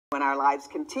When Our Lives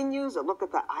continues, a look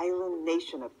at the island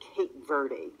nation of Cape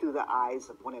Verde through the eyes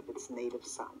of one of its native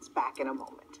sons. Back in a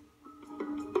moment.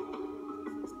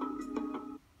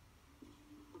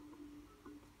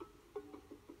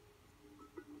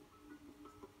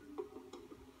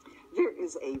 There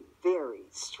is a very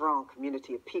strong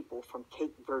community of people from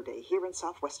Cape Verde here in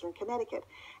southwestern Connecticut.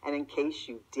 And in case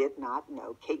you did not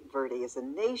know, Cape Verde is a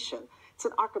nation. It's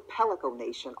an archipelago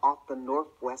nation off the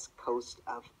northwest coast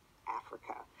of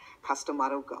Africa.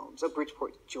 Custodio Gomes of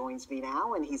Bridgeport joins me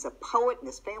now, and he's a poet, and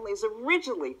his family is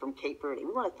originally from Cape Verde.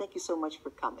 We want to thank you so much for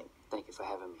coming. Thank you for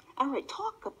having me. All right,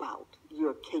 talk about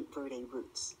your Cape Verde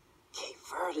roots. Cape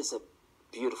Verde is a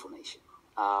beautiful nation.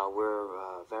 We're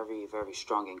very, very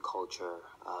strong in culture,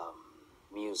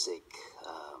 music,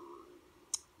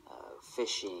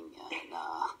 fishing, and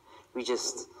we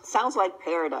just... Sounds like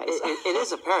paradise. It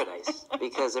is a paradise,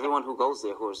 because everyone who goes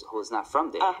there who is not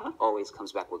from there always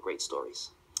comes back with great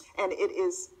stories. And it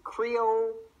is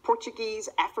Creole, Portuguese,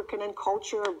 African in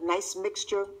culture, nice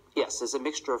mixture? Yes, it's a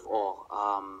mixture of all.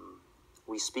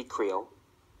 We speak Creole,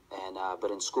 and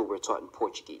but in school we're taught in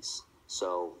Portuguese.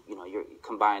 So, you know, you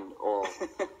combine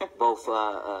both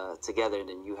together, and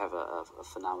then you have a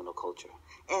phenomenal culture.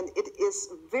 And it is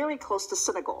very close to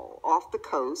Senegal, off the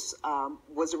coast,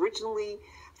 was originally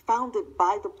founded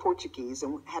by the Portuguese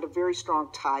and had a very strong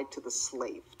tie to the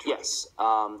slave trade. Yes,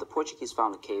 the Portuguese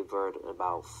founded Cape Verde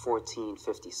about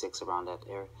 1456, around that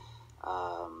era.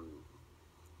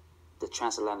 The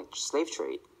transatlantic slave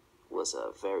trade was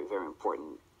a very, very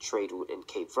important trade route in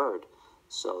Cape Verde.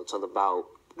 So till about...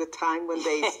 The time when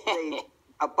they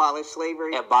abolished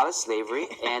slavery? Abolished slavery,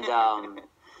 and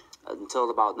until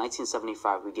about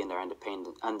 1975, we gained our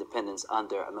independence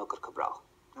under Amilcar Cabral.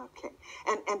 Okay.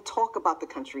 And talk about the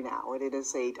country now. It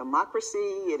is a democracy.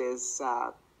 It is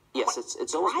yes,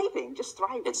 it's always thriving, just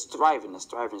thriving. It's thriving. It's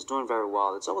doing very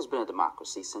well. It's always been a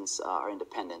democracy since our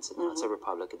independence. It's a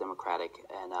republic, a democratic,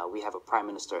 and we have a prime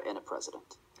minister and a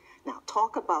president. Now,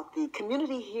 talk about the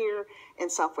community here in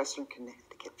southwestern Connecticut.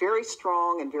 Very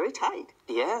strong and very tight.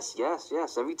 Yes.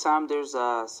 Every time there's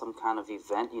some kind of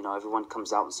event, you know, everyone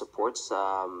comes out and supports.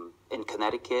 In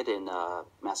Connecticut, in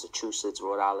Massachusetts,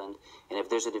 Rhode Island, and if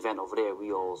there's an event over there,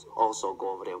 we also go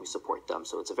over there. We support them.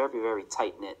 So it's a very, very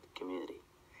tight-knit community.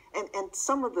 And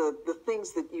some of the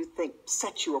things that you think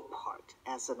set you apart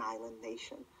as an island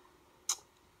nation?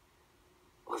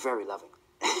 We're very loving.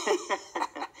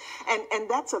 And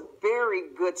that's a very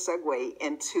good segue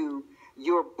into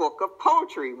your book of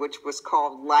poetry, which was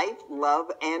called Life,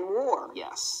 Love, and War.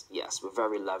 Yes, we're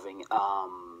very loving.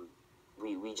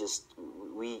 We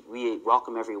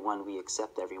welcome everyone, we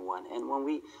accept everyone, and when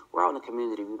we're out in the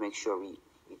community, we make sure we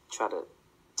try to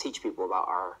teach people about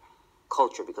our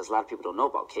culture, because a lot of people don't know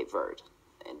about Cape Verde,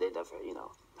 and they never, you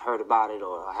know, heard about it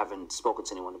or haven't spoken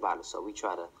to anyone about it. So we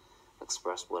try to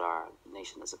express what our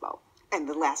nation is about. And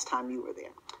the last time you were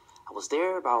there? I was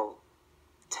there about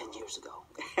 10 years ago,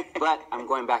 but I'm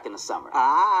going back in the summer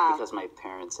because my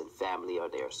parents and family are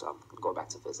there, so I'm going back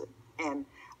to visit. And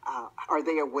are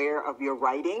they aware of your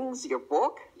writings, your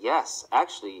book? Yes,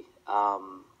 actually,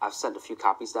 I've sent a few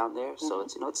copies down there, so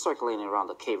it's, you know, it's circulating around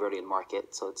the Cape Verdean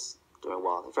market, so it's doing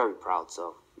well. They're very proud,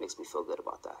 so it makes me feel good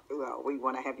about that. Well, we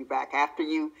want to have you back after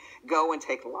you go and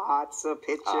take lots of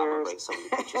pictures. I'm going to bring so many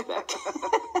pictures back.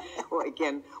 Well,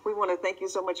 again, we want to thank you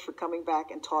so much for coming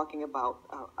back and talking about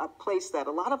a place that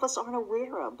a lot of us aren't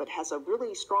aware of, but has a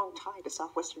really strong tie to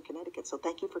southwestern Connecticut. So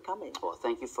thank you for coming. Well,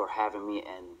 thank you for having me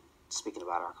and speaking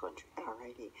about our country. All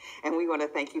righty. And we want to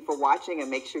thank you for watching, and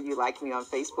make sure you like me on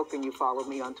Facebook and you follow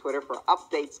me on Twitter for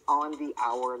updates on the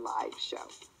Our Live show.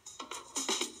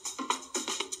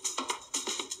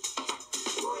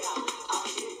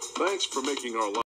 Thanks for making our life.